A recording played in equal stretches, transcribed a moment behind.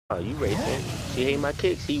Oh, you racing? She hate my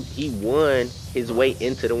kicks. He won his way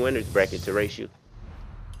into the winners bracket to race you.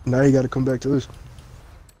 Now you got to come back to this.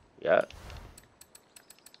 Yeah.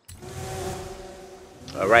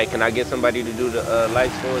 All right, can I get somebody to do the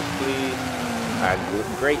likes for us, please? I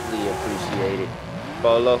greatly appreciate it.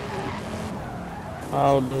 Polo.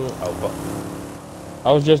 I'll do it. Oh,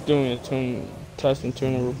 I was just doing a test and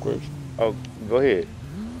tuning real quick. oh, go ahead.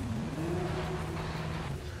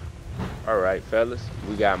 All right, fellas.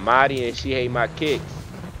 We got Mahdy and She Hate My Kicks.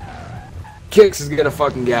 Kicks is gonna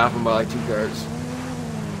fucking gap him by like 2 cars.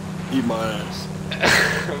 Eat my ass.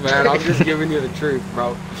 Man, I'm just giving you the truth,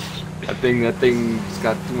 bro. That thing's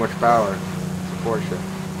got too much power. It's a Porsche.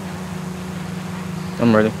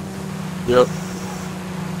 I'm ready. Yep.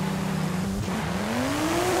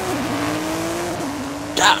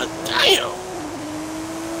 God damn.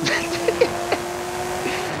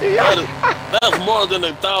 That's more than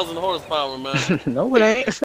 1,000 horsepower, man. No, it ain't.